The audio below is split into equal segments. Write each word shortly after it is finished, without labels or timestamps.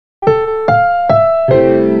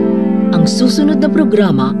Ang susunod na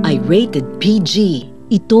programa ay rated PG.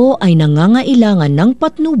 Ito ay nangangailangan ng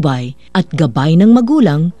patnubay at gabay ng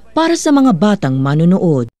magulang para sa mga batang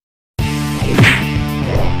manonood.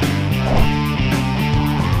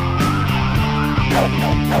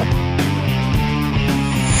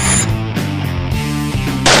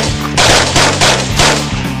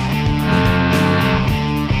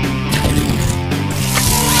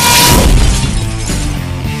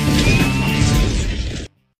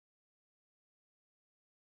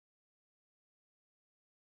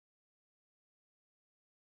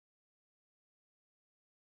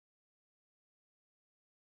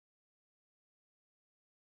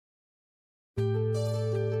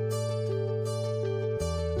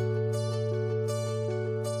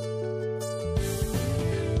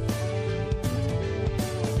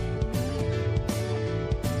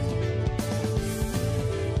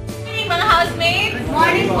 Mga housemates,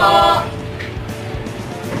 morning po!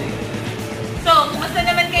 So, kumusta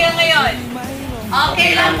naman kayo ngayon?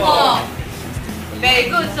 Okay lang po!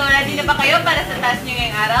 Very good. So, ready na ba kayo para sa task nyo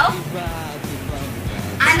ngayong araw?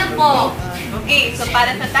 Ano po? Okay, so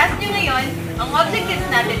para sa task nyo ngayon, ang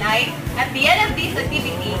objectives natin ay, at the end of this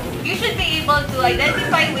activity, you should be able to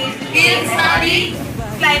identify ways to build, study,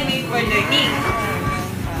 climate for learning.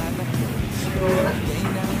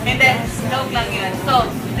 And then, joke lang yun. So,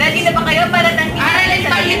 ready na ba kayo para tangkikin natin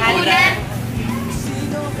sa lipunan?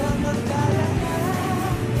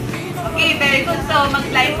 Okay, very good. So,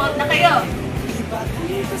 mag-fly mode na kayo.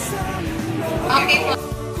 Okay po.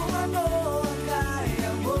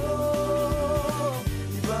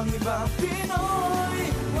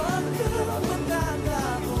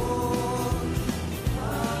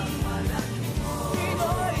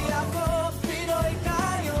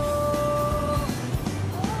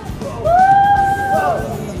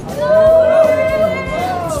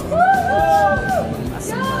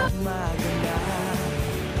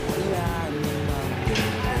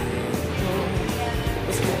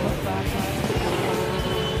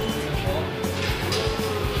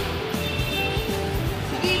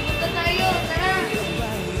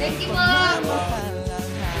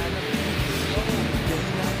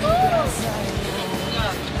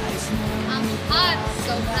 Ang hot,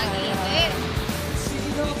 sobrang init.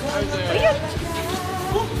 Ayan!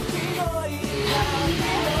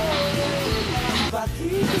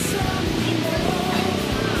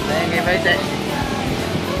 Ngayon ba ito?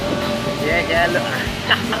 Yeah, kaya lo.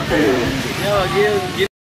 Yo,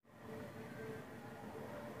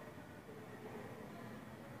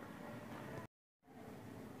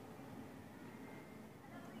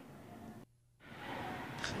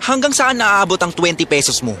 Hanggang saan naaabot ang 20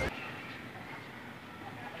 pesos mo?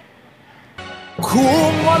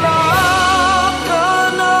 Kung wala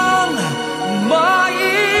ka nang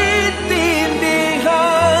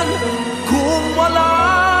maintindihan, kung wala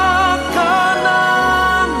ka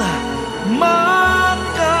nang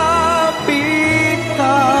makapitan,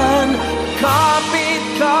 kapit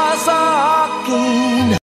ka sa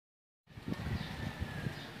akin.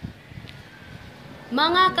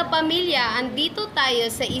 Mga kapamilya, andito tayo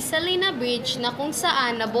sa Isalina Bridge na kung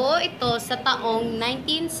saan nabuo ito sa taong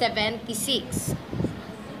 1976.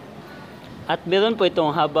 At meron po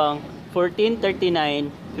itong habang 1439,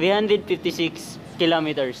 356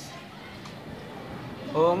 kilometers.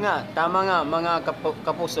 Oo nga, tama nga mga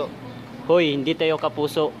kapuso. Hoy, hindi tayo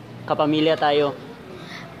kapuso, kapamilya tayo.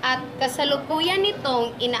 At kasalukuyan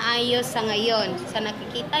nitong inaayos sa ngayon. Sa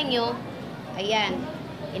nakikita nyo, ayan,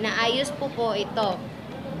 inaayos po ito.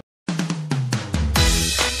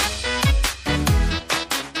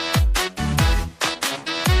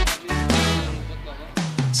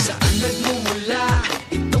 Saan nagmumula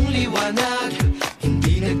itong liwanag?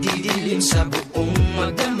 Hindi nagdidilim sa buong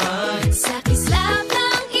magdamag. Sa kislap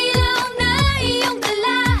ng ilaw na iyong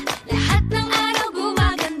dala, lahat ng araw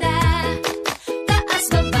gumaganda. Taas,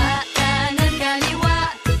 baba, kanan,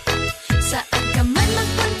 kaliwa, saan ka man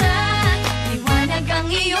magpunta, liwanag ang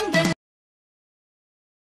iyong dala.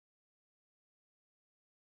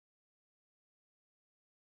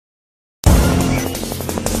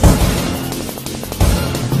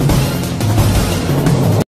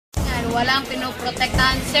 Walang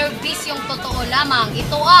pinoprotektahan serbisyong totoo lamang.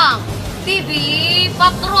 Ito ang TV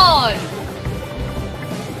Patrol.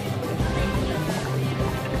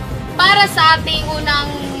 Para sa ating unang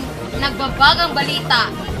nagbabagang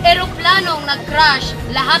balita, eroplanong nag-crash,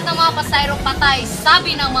 lahat ng mga pasahero patay,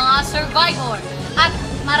 sabi ng mga survivor. At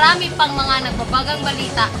marami pang mga nagbabagang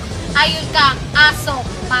balita. Ayon kang asok,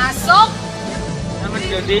 pasok. Salamat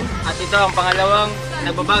Claudine, at ito ang pangalawang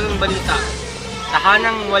nagbabagang balita.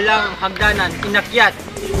 Tahanang walang hagdanan, inakyat.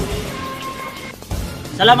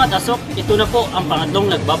 Salamat Asok, ito na po ang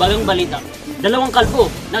pangatlong nagbabagang balita. Dalawang kalbo,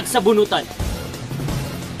 nagsabunutan.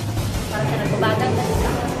 Para sa nagbabagang balita.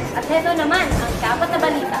 At heto naman ang kapat na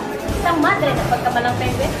balita. Isang madre na pagkamalang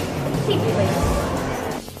penguin. Sige ba yun?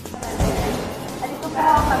 At ito po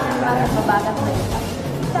ang pangatlong nagbabagang balita.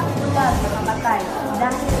 Isang ulan na mamatay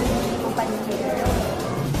dahil hindi ko paninigil.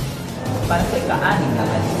 Para sa ika-aning na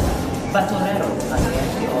balita, basurero sa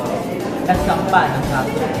Oro, nagsampa ng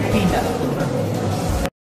kaso pinag-ura.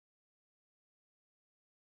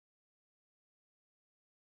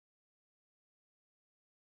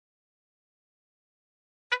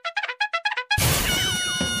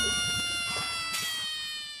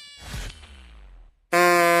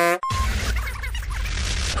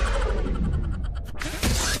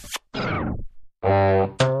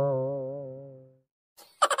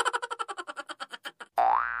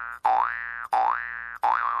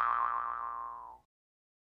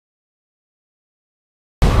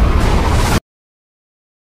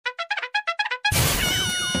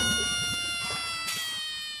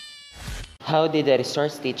 How did the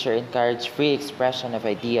resource teacher encourage free expression of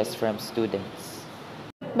ideas from students?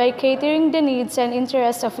 By catering the needs and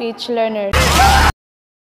interests of each learner.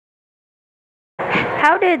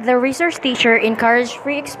 How did the resource teacher encourage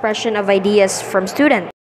free expression of ideas from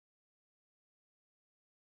students?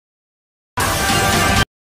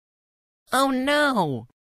 Oh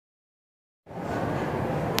no!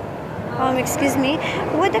 Excuse me,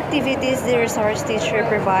 what activities the resource teacher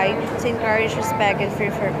provide to encourage respect and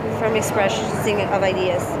free from expression of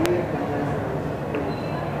ideas?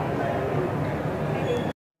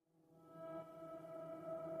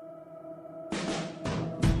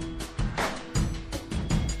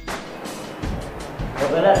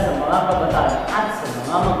 Pagkalat sa mga kabataan at sa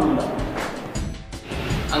mga magulang.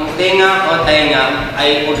 Ang tenga o tainga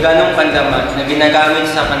ay organong pandaman na ginagamit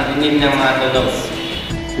sa pandinig ng mga tunog.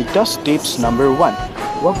 Ligtas tips number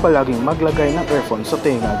 1. Huwag palaging maglagay ng earphone sa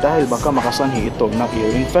tenga dahil baka makasanhi ito ng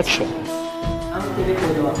ear infection. Ang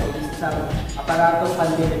telepono ay isang aparatong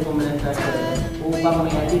pandinig komunikasyon upang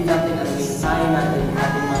maihatid natin ang mensahe natin sa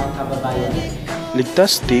ating mga kababayan.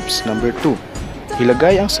 Ligtas tips number 2.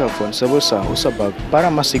 Ilagay ang cellphone sa bulsa o sa bag para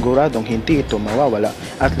masiguradong hindi ito mawawala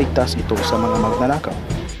at ligtas ito sa mga magnanakaw.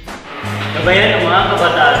 Gabayan ang mga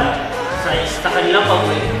kabataan sa kanilang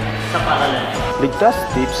pag-uwi sa paaralan. Ligtas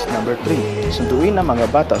tips number 3. Sunduin ang mga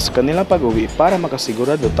bata sa kanilang pag-uwi para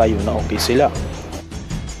makasigurado tayo na okay sila.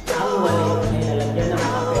 Ang wallet ay lalagyan ng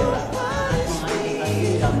mga pera at mga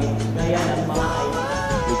itikang gamit gaya ng mga ID.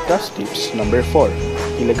 Ligtas tips number 4.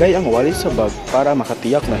 Ilagay ang wallet sa bag para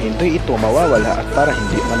makatiyak na hindi ito mawawala at para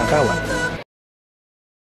hindi manakawan.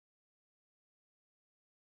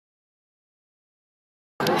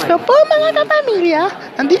 Hello po mga kapamilya,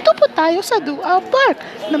 nandito po tayo sa Dua Park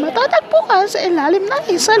na matatagpuan sa ilalim ng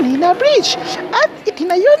Isalina Bridge at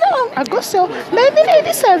itinayo noong Agosto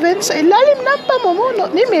 1987 sa ilalim ng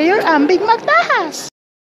pamumuno ni Mayor Ambing Magtahas.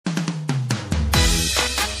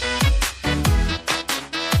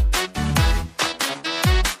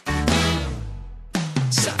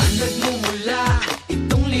 Saan nagmumula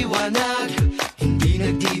itong liwanag? Hindi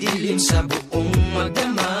nagdidilim sa buong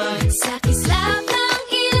magdamag. Sa kislap ng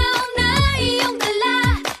ilaw na iyong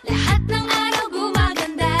dala, lahat ng araw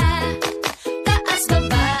gumaganda. Taas,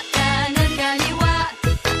 baba, kanan, kaliwa,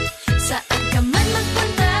 saan ka man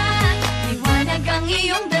magpunta, liwanag ang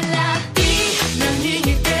iyong dala.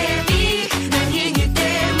 Nangingiti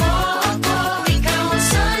mo ako, ikaw ang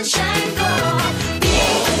sunshine ko.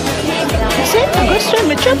 The St. Augustine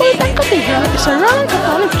Metropolitan Cathedral is a Roman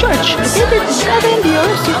Catholic church located in Cagayan de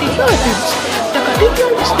Oro City, Philippines. The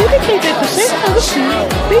cathedral is dedicated to St. Augustine,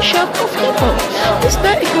 Bishop of Hippo. It is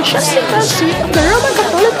the ecclesiastical seat of the Roman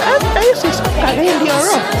Catholic Archdiocese of Cagayan de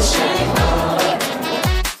Oro.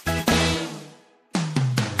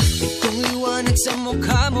 Itong liwanag sa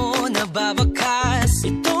mukha mo nababakas,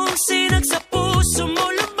 itong sinag sa puso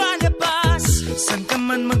mo lumalabas. San ka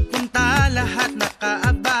man magpunta, lahat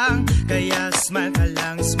nakaabang, kaya smile ka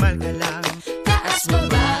lang, smile ka lang. Taas,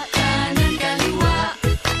 baba, kanan, kaliwa,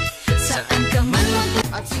 saan ka man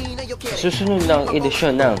magpunta. Susunod ng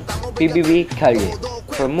edisyon ng PBB Kalye.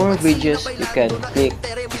 For more videos, you can click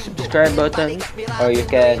the subscribe button or you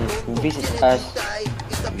can visit us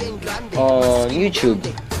on YouTube.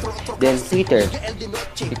 Then Twitter,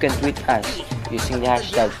 you can tweet us using the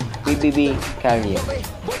hashtag PBB Kalye.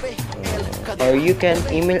 Or you can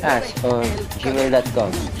email us on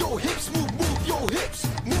gmail.com.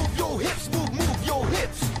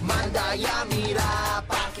 Mandaya, mira,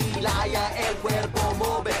 pakilaya, el cuerpo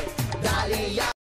mueve. Dale ya.